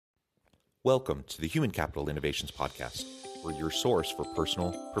Welcome to the Human Capital Innovations Podcast. We're your source for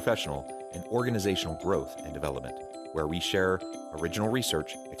personal, professional, and organizational growth and development, where we share original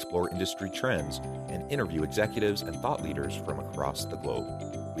research, explore industry trends, and interview executives and thought leaders from across the globe.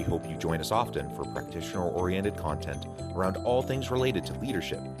 We hope you join us often for practitioner-oriented content around all things related to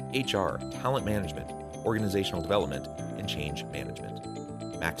leadership, HR, talent management, organizational development, and change management.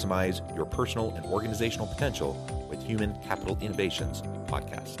 Maximize your personal and organizational potential with Human Capital Innovations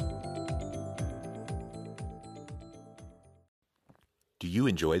Podcast. Do you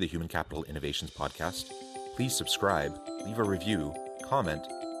enjoy the Human Capital Innovations Podcast? Please subscribe, leave a review, comment,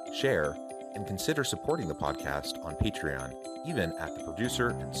 share, and consider supporting the podcast on Patreon, even at the producer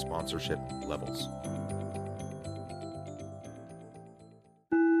and sponsorship levels.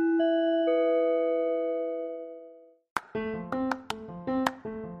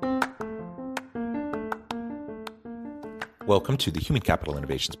 Welcome to the Human Capital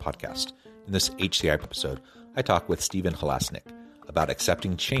Innovations Podcast. In this HCI episode, I talk with Stephen Halasnik about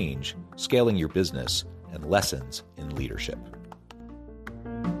accepting change, scaling your business, and lessons in leadership.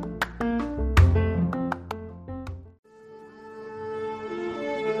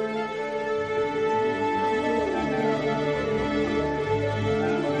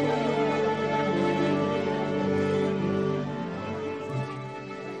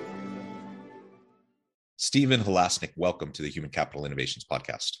 Stephen Halasnik, welcome to the Human Capital Innovations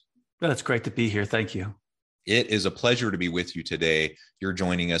Podcast. Well, it's great to be here. Thank you. It is a pleasure to be with you today. You're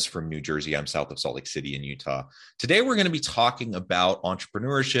joining us from New Jersey. I'm south of Salt Lake City in Utah. Today, we're going to be talking about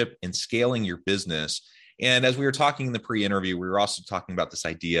entrepreneurship and scaling your business. And as we were talking in the pre-interview, we were also talking about this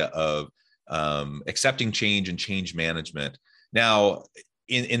idea of accepting change and change management. Now,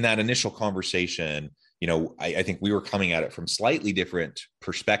 in that initial conversation, I think we were coming at it from slightly different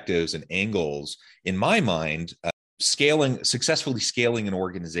perspectives and angles. In my mind, successfully scaling an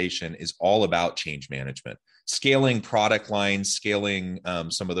organization is all about change management. Scaling product lines, scaling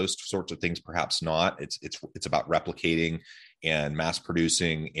some of those sorts of things, perhaps not. It's about replicating and mass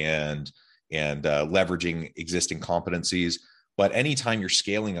producing and leveraging existing competencies. But anytime you're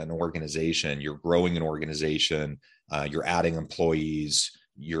scaling an organization, you're growing an organization, you're adding employees,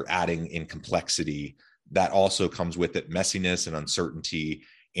 you're adding in complexity. That also comes with it messiness and uncertainty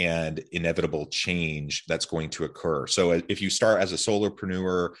and inevitable change that's going to occur. So if you start as a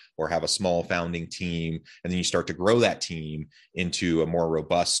solopreneur or have a small founding team, and then you start to grow that team into a more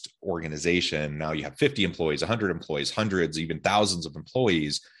robust organization, now you have 50 employees, 100 employees, hundreds, even thousands of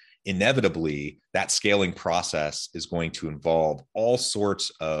employees, inevitably that scaling process is going to involve all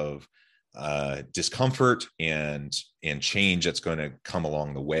sorts of discomfort and change that's going to come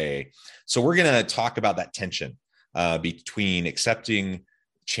along the way. So we're going to talk about that tension between accepting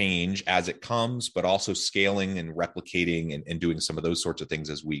change as it comes, but also scaling and replicating and doing some of those sorts of things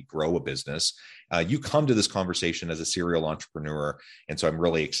as we grow a business. You come to this conversation as a serial entrepreneur. And so I'm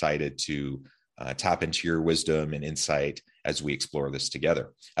really excited to tap into your wisdom and insight as we explore this together.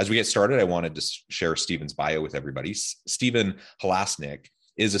 As we get started, I wanted to share Stephen's bio with everybody. Stephen Halasnik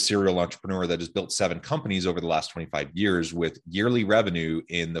is a serial entrepreneur that has built 7 companies over the last 25 years with yearly revenue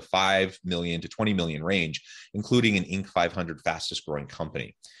in the 5 million to 20 million range, including an Inc. 500 fastest growing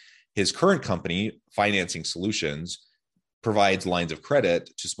company. His current company, Financing Solutions, provides lines of credit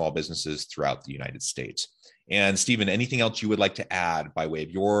to small businesses throughout the United States. And Stephen, anything else you would like to add by way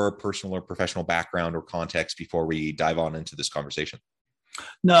of your personal or professional background or context before we dive on into this conversation?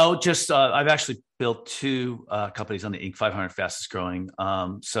 No, just I've actually built 2 companies on the Inc. 500 fastest growing.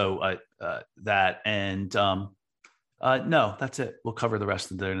 No, that's it. We'll cover the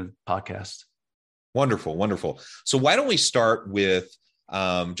rest of the podcast. Wonderful, wonderful. So why don't we start with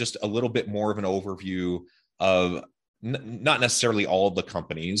just a little bit more of an overview of not necessarily all of the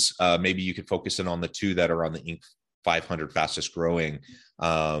companies. Maybe you could focus in on the 2 that are on the Inc. 500 fastest growing,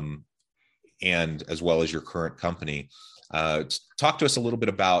 and as well as your current company. Talk to us a little bit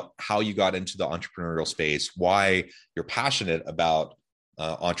about how you got into the entrepreneurial space, why you're passionate about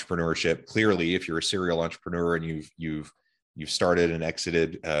entrepreneurship. Clearly, if you're a serial entrepreneur and you've started and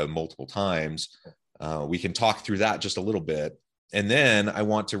exited multiple times, we can talk through that just a little bit. And then I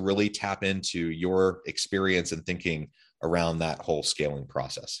want to really tap into your experience and thinking around that whole scaling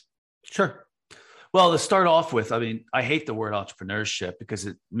process. Sure. Well, to start off with, I hate the word entrepreneurship because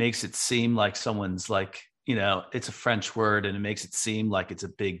it makes it seem like someone's like, it's a French word and it makes it seem like it's a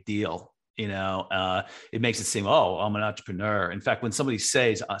big deal. It makes it seem, oh, I'm an entrepreneur. In fact, when somebody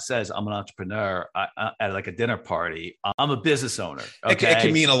says I'm an entrepreneur at like a dinner party, I'm a business owner. Okay? It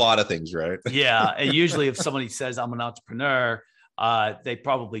can mean a lot of things, right? Yeah. And usually if somebody says I'm an entrepreneur, they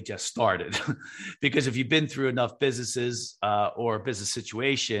probably just started. Because if you've been through enough businesses or business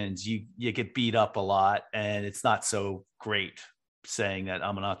situations, you get beat up a lot, and it's not so great saying that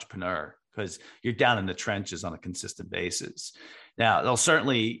I'm an entrepreneur, because you're down in the trenches on a consistent basis. Now, they'll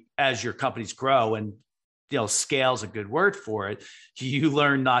certainly, as your companies grow, and scale is a good word for it, you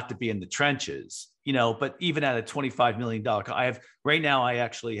learn not to be in the trenches. But even at a $25 million, I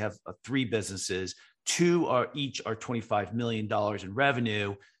actually have 3 businesses. 2 are $25 million in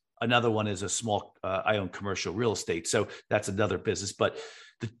revenue. Another one is a small, I own commercial real estate. So that's another business. But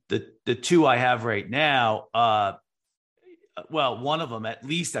the 2 I have right now, one of them, at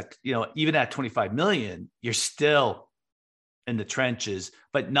least at, even at 25 million, you're still in the trenches,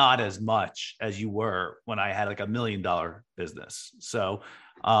 but not as much as you were when I had like $1 million business. So,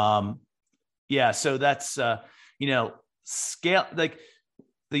 so that's, scale, like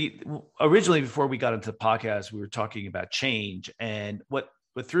originally before we got into the podcast, we were talking about change, and what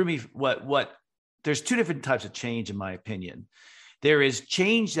threw me, there's 2 different types of change, in my opinion. There is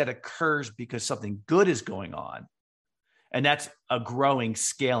change that occurs because something good is going on, and that's a growing,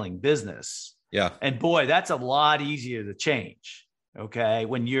 scaling business. Yeah. And boy, that's a lot easier to change. Okay.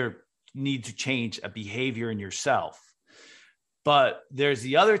 When you need to change a behavior in yourself. But there's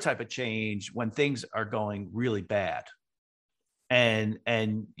the other type of change when things are going really bad, and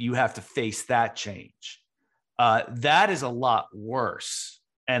you have to face that change. That is a lot worse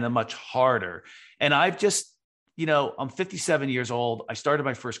and a much harder. And I've just, I'm 57 years old. I started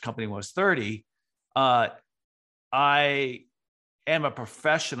my first company when I was 30. I am a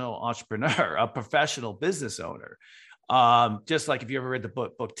professional entrepreneur, a professional business owner. Just like if you ever read the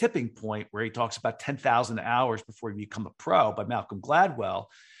book Tipping Point, where he talks about 10,000 hours before you become a pro, by Malcolm Gladwell,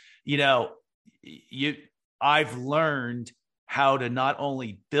 I've learned how to not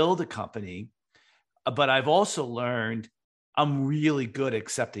only build a company, but I've also learned I'm really good at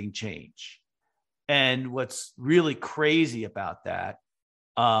accepting change. And what's really crazy about that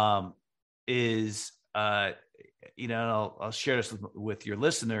is, I'll share this with your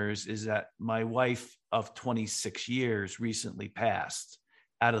listeners, is that my wife of 26 years recently passed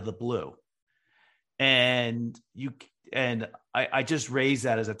out of the blue. And I just raised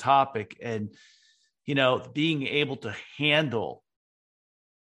that as a topic, and, being able to handle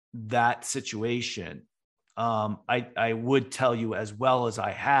that situation, I would tell you, as well as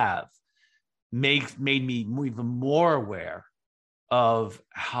I have, made me even more aware of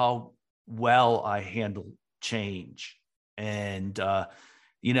how well I handle change. And,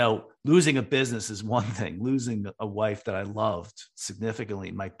 losing a business is one thing. Losing a wife that I loved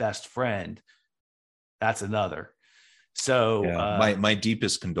significantly, my best friend, that's another. So my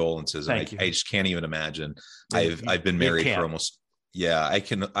deepest condolences. And I just can't even imagine. I've been married for almost,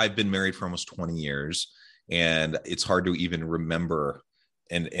 I've been married for almost 20 years, and it's hard to even remember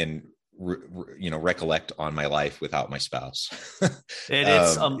and recollect on my life without my spouse.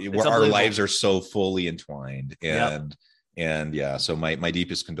 Our lives are so fully entwined, so my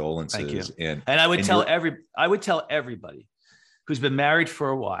deepest condolences. Thank you. And I would tell everybody who's been married for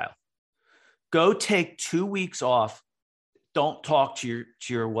a while, go take 2 weeks off. Don't talk to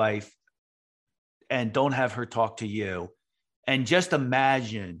your wife, and don't have her talk to you. And just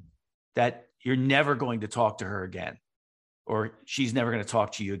imagine that you're never going to talk to her again, or she's never going to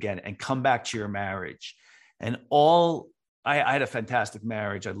talk to you again, and come back to your marriage. And I had a fantastic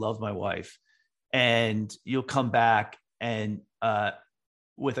marriage. I love my wife, and you'll come back and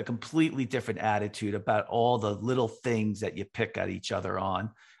with a completely different attitude about all the little things that you pick at each other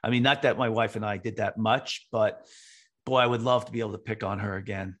on. I mean, not that my wife and I did that much, but boy, I would love to be able to pick on her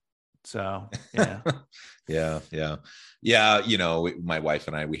again. So, yeah. Yeah. My wife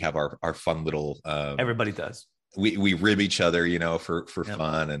and I, we have our fun little, everybody does. We rib each other, for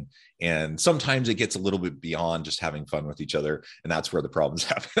fun. And sometimes it gets a little bit beyond just having fun with each other. And that's where the problems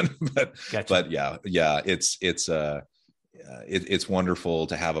happen. But it's wonderful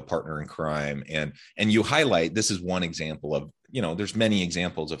to have a partner in crime. And you highlight, this is one example of, there's many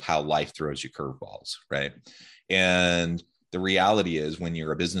examples of how life throws you curveballs, right? And the reality is, when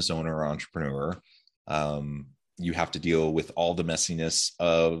you're a business owner or entrepreneur, you have to deal with all the messiness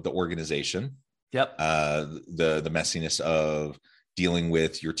of the organization. Yep. The messiness of dealing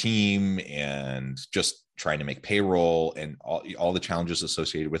with your team and just trying to make payroll and all the challenges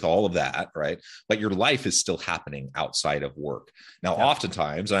associated with all of that, right? But your life is still happening outside of work. Now,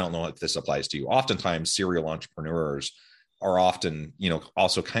 oftentimes, I don't know if this applies to you, oftentimes serial entrepreneurs are often,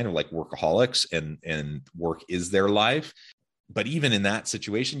 also kind of like workaholics, and work is their life. But even in that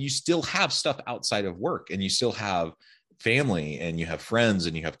situation, you still have stuff outside of work, and you still have family and you have friends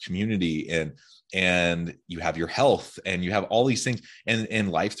and you have community and you have your health and you have all these things,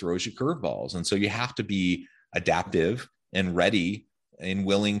 and life throws you curveballs. And so you have to be adaptive and ready and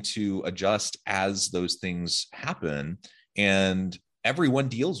willing to adjust as those things happen. And everyone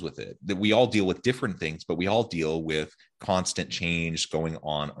deals with it. That we all deal with different things, but we all deal with constant change going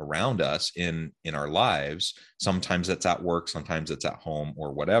on around us in our lives. Sometimes that's at work, sometimes it's at home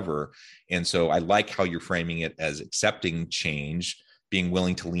or whatever. And so I like how you're framing it as accepting change, being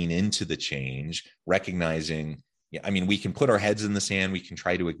willing to lean into the change, recognizing, I mean, we can put our heads in the sand, we can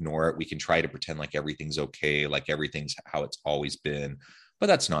try to ignore it, we can try to pretend like everything's okay, like everything's how it's always been, but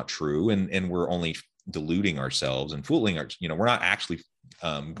that's not true. And we're only deluding ourselves and fooling our, we're not actually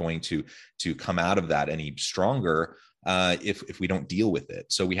going to come out of that any stronger if we don't deal with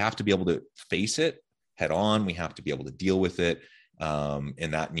it. So we have to be able to face it head on. We have to be able to deal with it.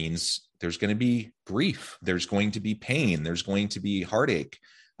 And that means there's going to be grief. There's going to be pain. There's going to be heartache.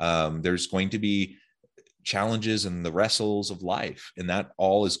 There's going to be challenges and the wrestles of life. And that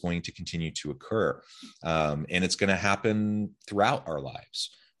all is going to continue to occur. And it's going to happen throughout our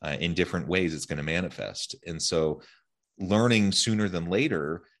lives. In different ways, it's going to manifest. And so learning sooner than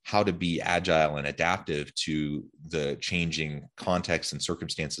later how to be agile and adaptive to the changing context and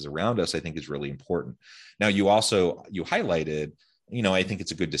circumstances around us, I think is really important. Now, you highlighted, I think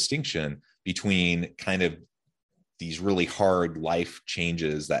it's a good distinction between kind of these really hard life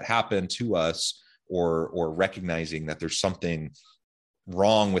changes that happen to us, or recognizing that there's something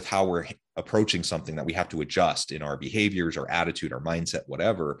wrong with how we're approaching something, that we have to adjust in our behaviors, our attitude, our mindset,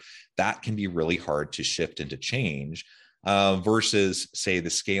 whatever. That can be really hard to shift and to change versus, say, the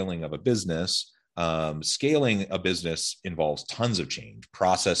scaling of a business. Scaling a business involves tons of change,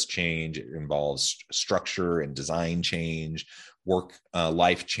 process change. It involves structure and design change, work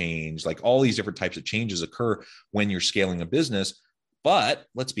life change, like all these different types of changes occur when you're scaling a business. But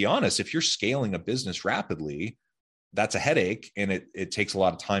let's be honest, if you're scaling a business rapidly, that's a headache, and it takes a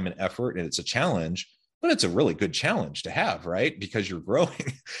lot of time and effort, and it's a challenge, but it's a really good challenge to have, right? Because you're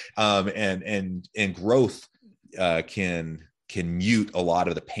growing, and growth can mute a lot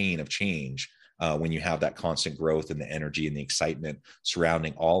of the pain of change when you have that constant growth and the energy and the excitement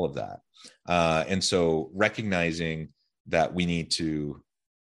surrounding all of that. And so recognizing that we need to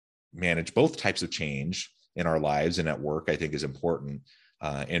manage both types of change in our lives and at work, I think, is important.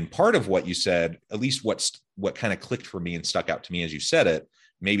 And part of what you said, at least what kind of clicked for me and stuck out to me as you said it,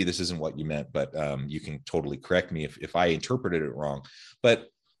 maybe this isn't what you meant, but you can totally correct me if I interpreted it wrong. But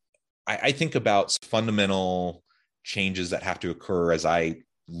I think about fundamental changes that have to occur as I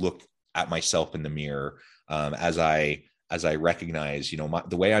look at myself in the mirror, as I recognize,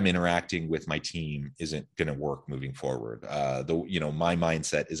 the way I'm interacting with my team isn't going to work moving forward. My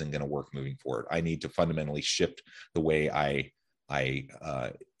mindset isn't going to work moving forward. I need to fundamentally shift the way I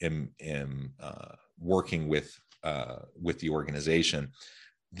am working with the organization.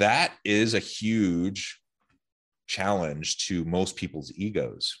 That is a huge challenge to most people's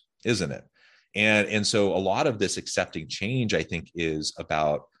egos, isn't it? And so a lot of this accepting change, I think, is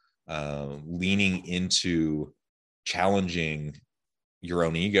about leaning into challenging your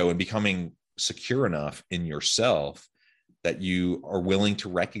own ego and becoming secure enough in yourself that you are willing to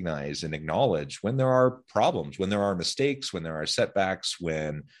recognize and acknowledge when there are problems, when there are mistakes, when there are setbacks,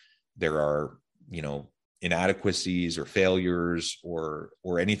 when there are, inadequacies or failures or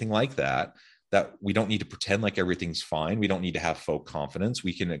anything like that, that we don't need to pretend like everything's fine. We don't need to have faux confidence.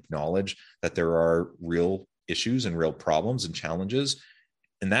 We can acknowledge that there are real issues and real problems and challenges.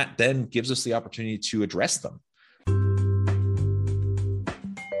 And that then gives us the opportunity to address them.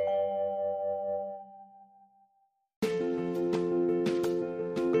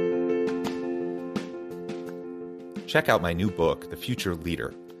 Check out my new book, The Future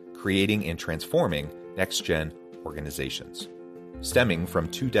Leader: Creating and Transforming Next-Gen Organizations. Stemming from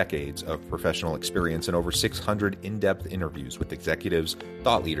 2 decades of professional experience and over 600 in-depth interviews with executives,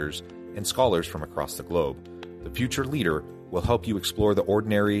 thought leaders, and scholars from across the globe, The Future Leader will help you explore the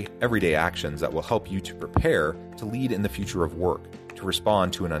ordinary, everyday actions that will help you to prepare to lead in the future of work, to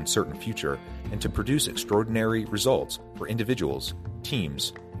respond to an uncertain future, and to produce extraordinary results for individuals,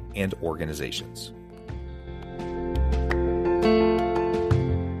 teams, and organizations.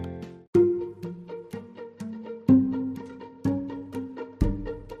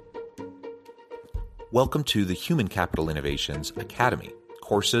 Welcome to the Human Capital Innovations Academy.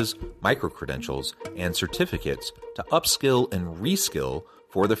 Courses, micro-credentials, and certificates to upskill and reskill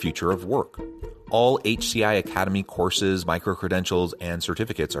for the future of work. All HCI Academy courses, micro-credentials, and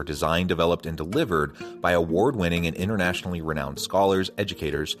certificates are designed, developed, and delivered by award-winning and internationally renowned scholars,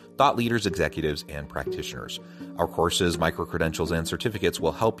 educators, thought leaders, executives, and practitioners. Our courses, micro-credentials, and certificates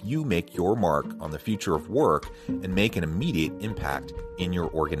will help you make your mark on the future of work and make an immediate impact in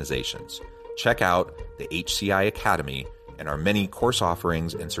your organizations. Check out the HCI Academy and our many course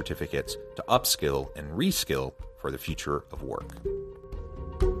offerings and certificates to upskill and reskill for the future of work.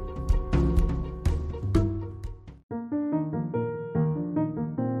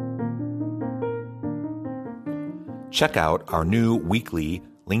 Check out our new weekly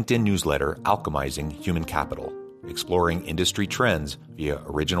LinkedIn newsletter, Alchemizing Human Capital, exploring industry trends via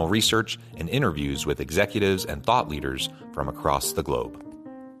original research and interviews with executives and thought leaders from across the globe.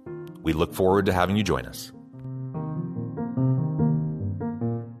 We look forward to having you join us.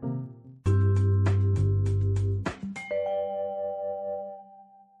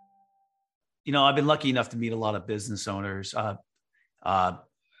 I've been lucky enough to meet a lot of business owners.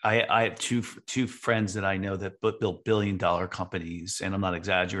 I have two friends that I know that built billion-dollar companies, and I'm not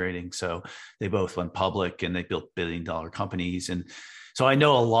exaggerating. So they both went public and they built billion-dollar companies, and so I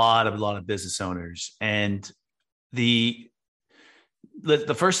know a lot of business owners. And the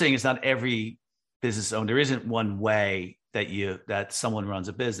first thing is, not every business owner, there isn't one way that someone runs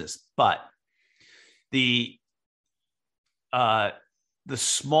a business, but the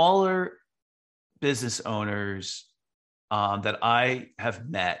smaller business owners that I have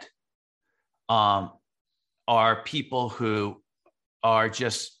met are people who are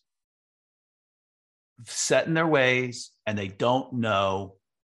just set in their ways, and they don't know.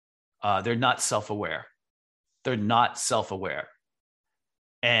 They're not self-aware.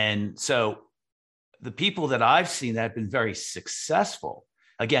 And so the people that I've seen that have been very successful,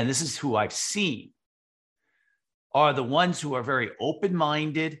 again, this is who I've seen, are the ones who are very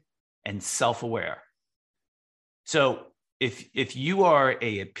open-minded and self-aware. So if you are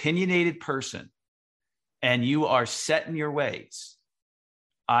an opinionated person and you are set in your ways,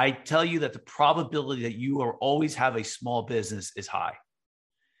 I tell you that the probability that you will always have a small business is high.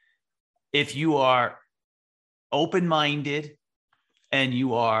 If you are open-minded and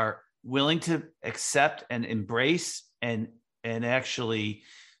you are willing to accept and embrace and actually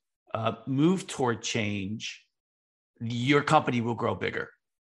move toward change, your company will grow bigger.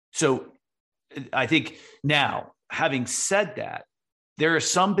 So I think now, having said that, there are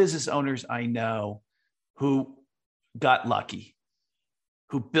some business owners I know who got lucky,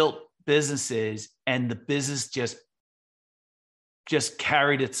 who built businesses, and the business just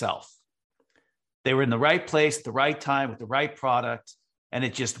carried itself. They were in the right place at the right time with the right product, and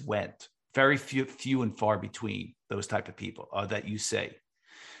it just went. Very few and far between those type of people that you say.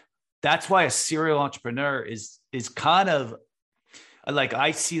 That's why a serial entrepreneur is kind of like, I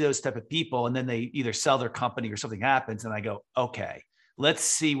see those type of people, and then they either sell their company or something happens, and I go, okay, let's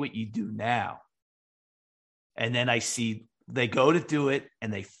see what you do now. And then I see they go to do it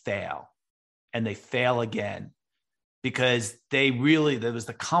and they fail again, because there was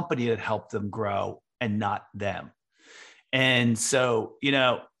the company that helped them grow and not them. And so,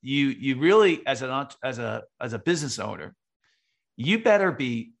 you really, as a business owner, you better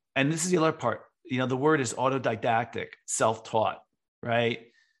be, and this is the other part, the word is autodidactic, self-taught, right?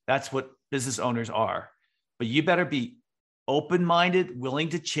 That's what business owners are. But you better be open-minded, willing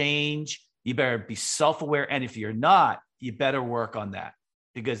to change. You better be self-aware. And if you're not, you better work on that,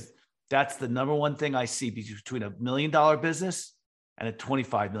 because that's the number one thing I see between $1 million business and a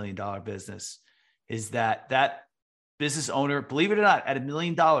 $25 million business, is that business owner, believe it or not, at $1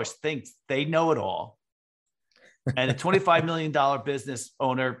 million thinks they know it all. And a $25 million business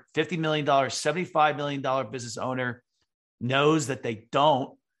owner, $50 million, $75 million business owner knows that they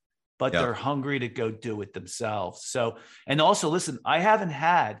don't, but they're hungry to go do it themselves. So, and also, listen, I haven't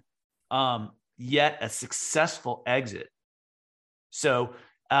had yet a successful exit. So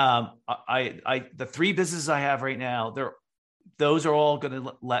the 3 businesses I have right now, those are all going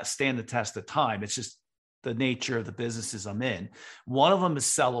to stand the test of time. It's just the nature of the businesses I'm in. One of them is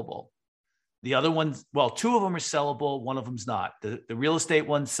sellable. The other ones, 2 of them are sellable. One of them's not. The real estate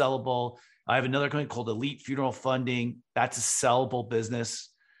one's sellable. I have another company called Elite Funeral Funding. That's a sellable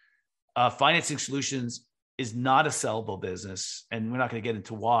business. Financing Solutions is not a sellable business, and we're not going to get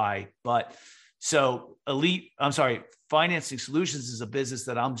into why. But so Financing Solutions is a business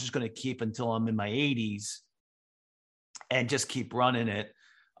that I'm just going to keep until I'm in my 80s and just keep running it.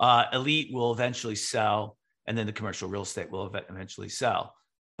 Elite will eventually sell, and then the commercial real estate will eventually sell.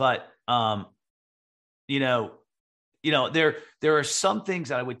 But there are some things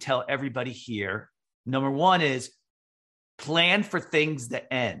that I would tell everybody here. Number one is plan for things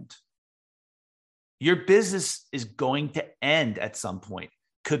that end. Your business is going to end at some point.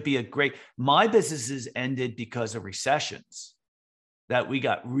 Could be my businesses ended because of recessions that we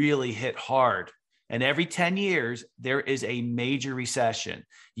got really hit hard. And every 10 years, there is a major recession.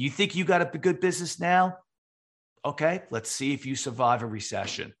 You think you got a good business now? Okay, let's see if you survive a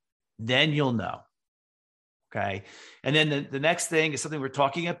recession. Then you'll know. Okay. And then the next thing is something we're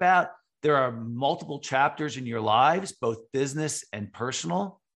talking about. There are multiple chapters in your lives, both business and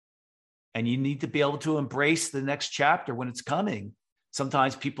personal. And you need to be able to embrace the next chapter when it's coming.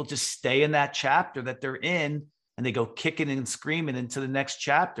 Sometimes people just stay in that chapter that they're in and they go kicking and screaming into the next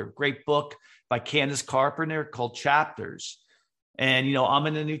chapter. Great book by Candace Carpenter called Chapters. And, I'm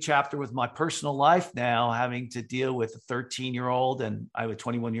in a new chapter with my personal life now, having to deal with a 13-year-old and I have a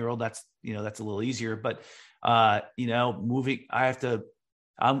 21-year-old. That's a little easier, but, moving, I have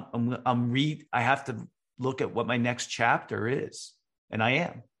to look at what my next chapter is. And I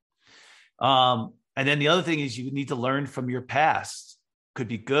am. And then the other thing is you need to learn from your past. Could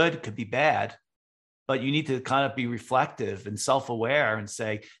be good, could be bad, but you need to kind of be reflective and self-aware and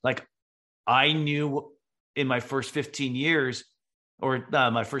say, like, I knew in my first 15 years or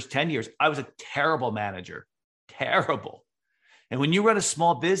my first 10 years, I was a terrible manager, terrible. And when you run a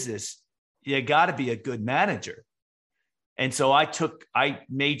small business, you got to be a good manager. And so I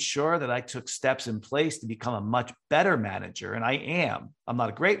made sure that I took steps in place to become a much better manager. And I am. I'm not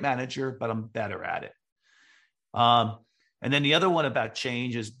a great manager, but I'm better at it. And then the other one about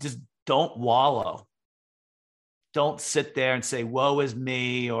change is just don't wallow. Don't sit there and say, woe is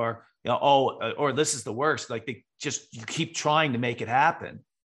me, or, or this is the worst. Like you keep trying to make it happen.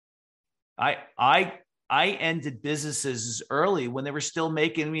 I ended businesses early when they were still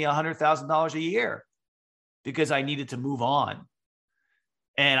making me $100,000 a year because I needed to move on.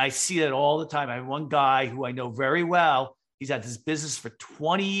 And I see that all the time. I have one guy who I know very well. He's had this business for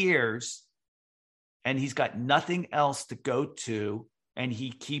 20 years and he's got nothing else to go to. And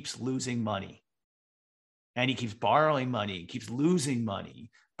he keeps losing money. And he keeps borrowing money, he keeps losing money,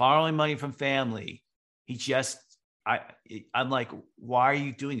 borrowing money from family. I'm like, why are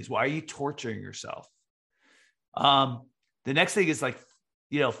you doing this? Why are you torturing yourself? The next thing is like,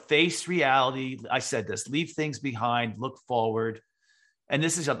 face reality. I said this, leave things behind, look forward. And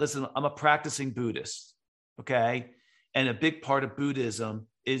listen, I'm a practicing Buddhist. Okay. And a big part of Buddhism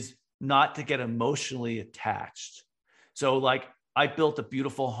is not to get emotionally attached. So like I built a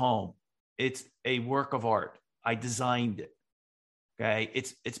beautiful home. It's a work of art. I designed it. Okay.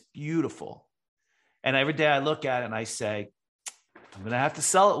 It's beautiful. And every day I look at it and I say, I'm going to have to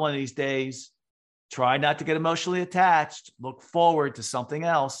sell it one of these days. Try not to get emotionally attached. Look forward to something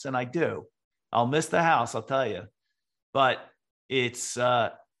else. And I do. I'll miss the house, I'll tell you. But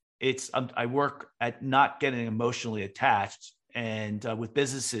I work at not getting emotionally attached. And with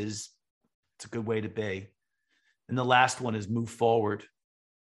businesses, it's a good way to be. And the last one is move forward.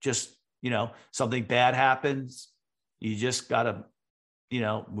 Just, something bad happens. You just got to,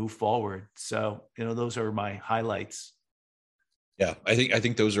 move forward. So, those are my highlights. Yeah, I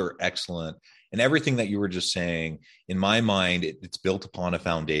think those are excellent. And everything that you were just saying, in my mind, it's built upon a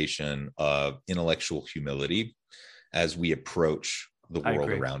foundation of intellectual humility as we approach the world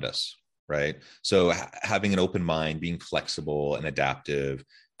around us, right? So having an open mind, being flexible and adaptive,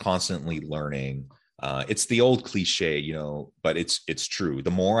 constantly learning. It's the old cliche, but it's true.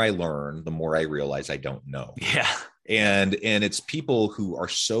 The more I learn, the more I realize I don't know. Yeah. And it's people who are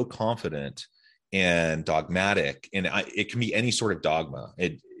so confident and dogmatic, and it can be any sort of dogma.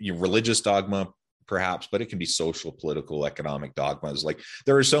 Religious dogma, perhaps, but it can be social, political, economic dogmas. Like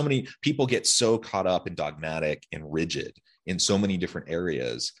there are so many people get so caught up in dogmatic and rigid in so many different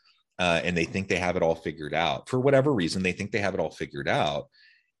areas, and they think they have it all figured out. For whatever reason, they think they have it all figured out.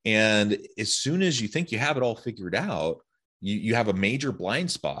 And as soon as you think you have it all figured out, you have a major blind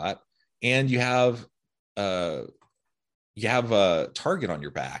spot, and you have a target on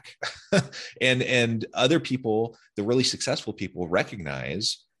your back. and other people, the really successful people,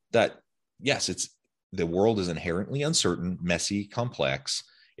 recognize that, yes, the world is inherently uncertain, messy, complex.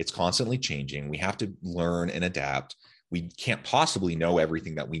 It's constantly changing. We have to learn and adapt. We can't possibly know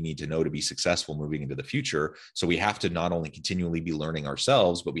everything that we need to know to be successful moving into the future. So we have to not only continually be learning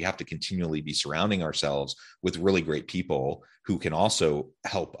ourselves, but we have to continually be surrounding ourselves with really great people who can also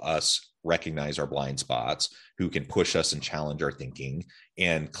help us recognize our blind spots, who can push us and challenge our thinking.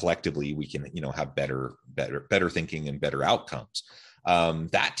 And collectively, we can, have better thinking and better outcomes.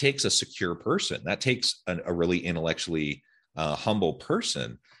 That takes a secure person. That takes a really intellectually humble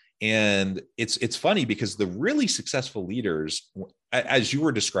person. And it's funny because the really successful leaders, as you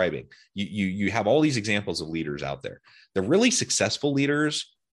were describing, you have all these examples of leaders out there. The really successful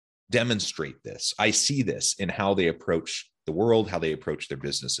leaders, demonstrate this. I see this in how they approach the world, how they approach their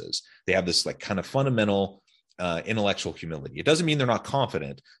businesses. They have this like kind of fundamental intellectual humility. It doesn't mean they're not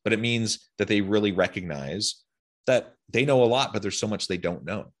confident, but it means that they really recognize that they know a lot, but there's so much they don't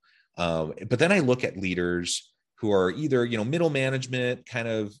know. But then I look at leaders who are either, middle management, kind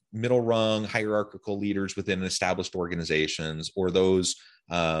of middle rung, hierarchical leaders within established organizations, or those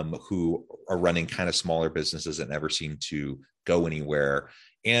who are running kind of smaller businesses that never seem to go anywhere.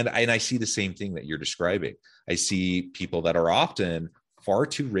 And I see the same thing that you're describing. I see people that are often far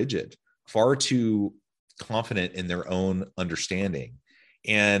too rigid, far too confident in their own understanding.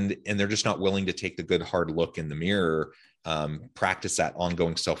 And they're just not willing to take the good hard look in the mirror, practice that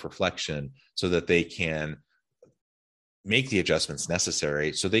ongoing self-reflection so that they can make the adjustments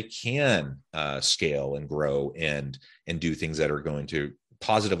necessary so they can scale and grow and do things that are going to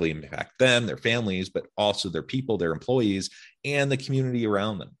positively impact them, their families, but also their people, their employees, and the community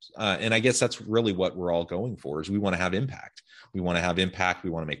around them. And I guess that's really what we're all going for, is we want to have impact. We want to have impact. We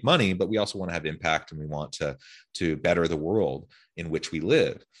want to make money, but we also want to have impact, and we want to better the world in which we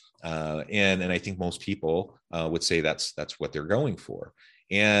live. And I think most people would say that's what they're going for.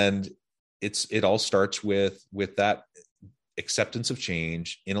 And it all starts with that acceptance of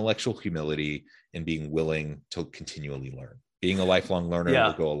change, intellectual humility, and being willing to continually learn. Being a lifelong learner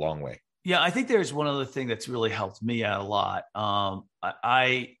will go a long way. Yeah, I think there's one other thing that's really helped me out a lot. I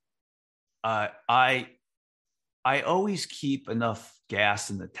always keep enough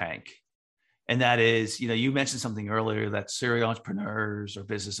gas in the tank. And that is, you mentioned something earlier that serial entrepreneurs or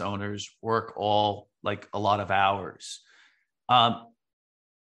business owners work all like a lot of hours.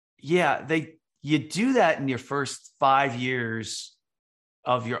 You do that in your first 5 years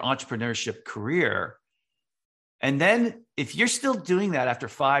of your entrepreneurship career. And then if you're still doing that after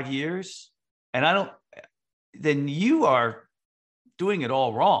 5 years, then you are doing it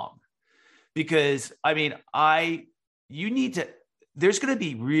all wrong. Because there's going to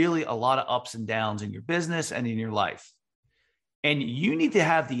be really a lot of ups and downs in your business and in your life. And you need to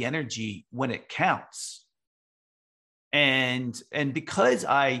have the energy when it counts. And because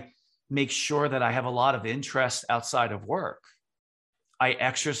I make sure that I have a lot of interest outside of work, I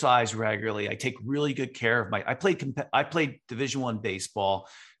exercise regularly. I take really good care of I played Division I baseball.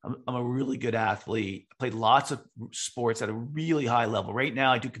 I'm a really good athlete. I played lots of sports at a really high level. Right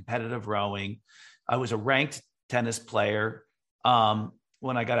now, I do competitive rowing. I was a ranked tennis player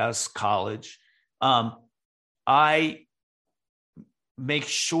when I got out of college. I make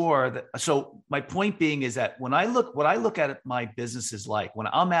sure that, so my point being is that what I look at my business is like, when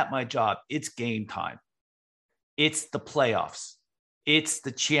I'm at my job, it's game time. It's the playoffs. It's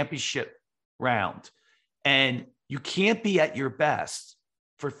the championship round. And you can't be at your best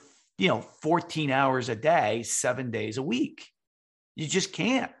for, 14 hours a day, 7 days a week. You just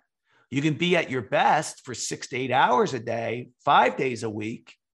can't. You can be at your best for 6 to 8 hours a day, 5 days a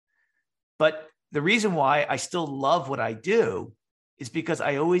week. But the reason why I still love what I do is because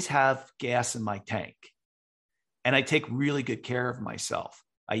I always have gas in my tank, and I take really good care of myself.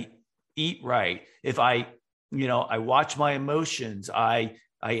 I eat right. If I watch my emotions, I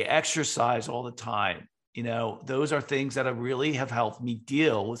exercise all the time. Those are things that really have helped me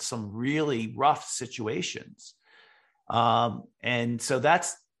deal with some really rough situations. And so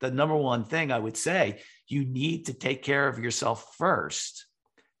that's the number one thing I would say. You need to take care of yourself first,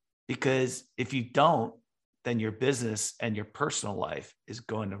 because if you don't, then your business and your personal life is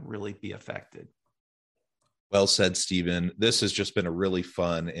going to really be affected. Well said, Stephen. This has just been a really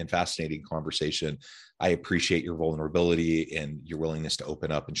fun and fascinating conversation. I appreciate your vulnerability and your willingness to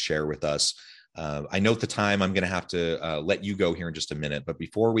open up and share with us. I note the time. I'm going to have to let you go here in just a minute. But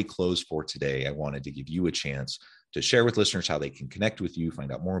before we close for today, I wanted to give you a chance to share with listeners how they can connect with you,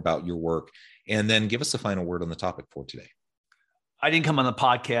 find out more about your work, and then give us the final word on the topic for today. I didn't come on the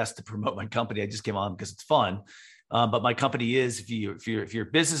podcast to promote my company. I just came on because it's fun. But my company is, if your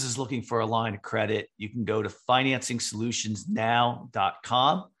business is looking for a line of credit, you can go to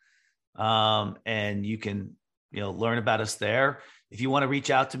financingsolutionsnow.com, and you can learn about us there. If you want to reach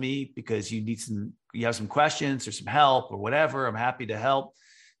out to me because you have some questions or some help or whatever, I'm happy to help.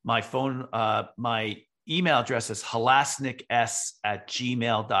 My email address is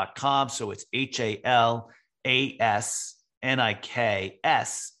halasniks@gmail.com. So it's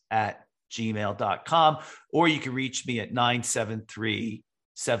HALASNIKS@gmail.com, or you can reach me at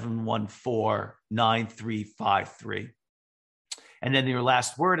 973-714-9353. And then your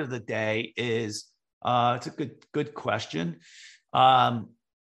last word of the day is, it's a good question. Read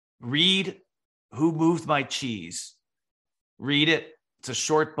Who Moved My Cheese. Read it. It's a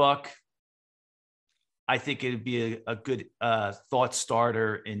short book. I think it'd be a good thought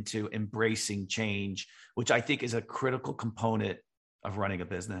starter into embracing change, which I think is a critical component of running a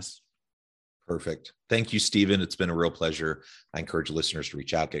business. Perfect. Thank you, Stephen. It's been a real pleasure. I encourage listeners to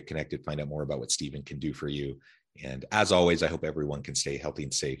reach out, get connected, find out more about what Stephen can do for you. And as always, I hope everyone can stay healthy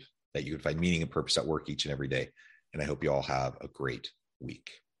and safe, that you can find meaning and purpose at work each and every day. And I hope you all have a great week.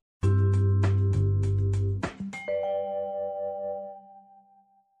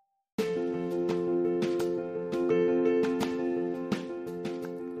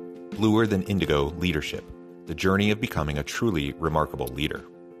 Bluer Than Indigo Leadership, the journey of becoming a truly remarkable leader.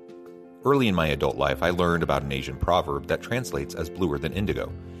 Early in my adult life, I learned about an Asian proverb that translates as bluer than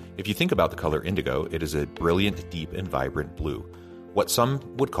indigo. If you think about the color indigo, it is a brilliant, deep, and vibrant blue, what some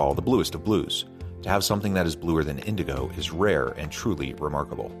would call the bluest of blues. To have something that is bluer than indigo is rare and truly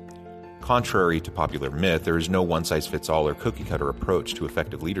remarkable. Contrary to popular myth, there is no one-size-fits-all or cookie-cutter approach to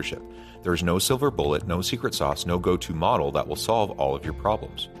effective leadership. There is no silver bullet, no secret sauce, no go-to model that will solve all of your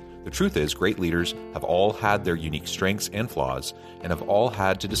problems. The truth is, great leaders have all had their unique strengths and flaws, and have all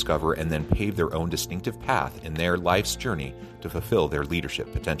had to discover and then pave their own distinctive path in their life's journey to fulfill their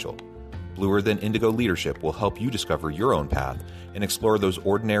leadership potential. Bluer Than Indigo Leadership will help you discover your own path and explore those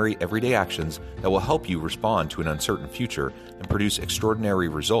ordinary, everyday actions that will help you respond to an uncertain future and produce extraordinary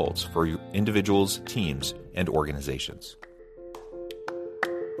results for individuals, teams, and organizations.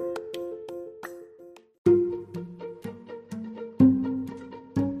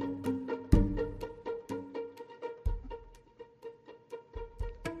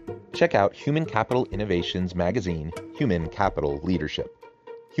 Check out Human Capital Innovations magazine, Human Capital Leadership.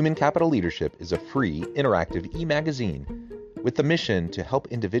 Human Capital Leadership is a free, interactive e-magazine with the mission to help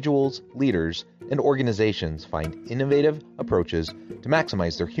individuals, leaders, and organizations find innovative approaches to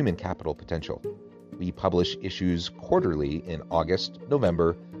maximize their human capital potential. We publish issues quarterly in August,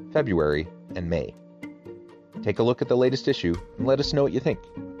 November, February, and May. Take a look at the latest issue and let us know what you think.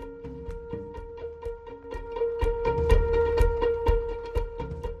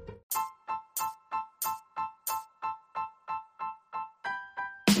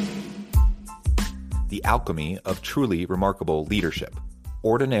 The alchemy of truly remarkable leadership.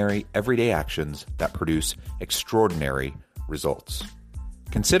 Ordinary, everyday actions that produce extraordinary results.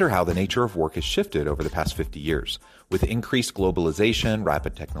 Consider how the nature of work has shifted over the past 50 years. With increased globalization,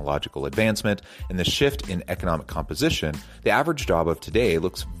 rapid technological advancement, and the shift in economic composition, the average job of today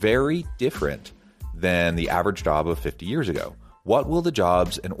looks very different than the average job of 50 years ago. What will the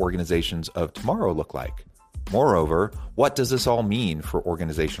jobs and organizations of tomorrow look like? Moreover, what does this all mean for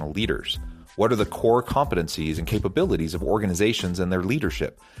organizational leaders? What are the core competencies and capabilities of organizations and their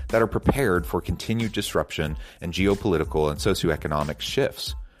leadership that are prepared for continued disruption and geopolitical and socioeconomic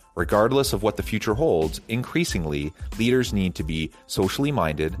shifts? Regardless of what the future holds, increasingly, leaders need to be socially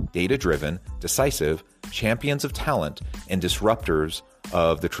minded, data-driven, decisive, champions of talent, and disruptors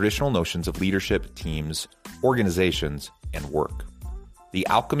of the traditional notions of leadership, teams, organizations, and work. The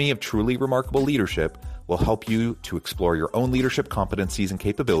alchemy of truly remarkable leadership will help you to explore your own leadership competencies and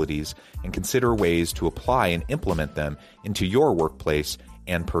capabilities and consider ways to apply and implement them into your workplace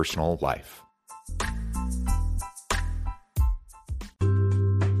and personal life.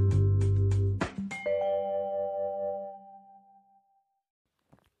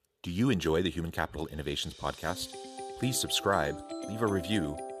 Do you enjoy the Human Capital Innovations podcast? Please subscribe, leave a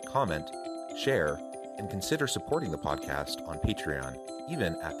review, comment, share, and consider supporting the podcast on Patreon,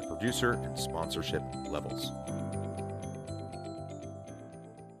 even at the producer and sponsorship levels.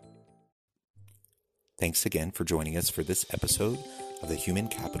 Thanks again for joining us for this episode of the Human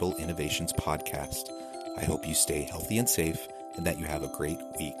Capital Innovations podcast. I hope you stay healthy and safe and that you have a great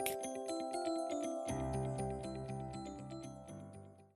week.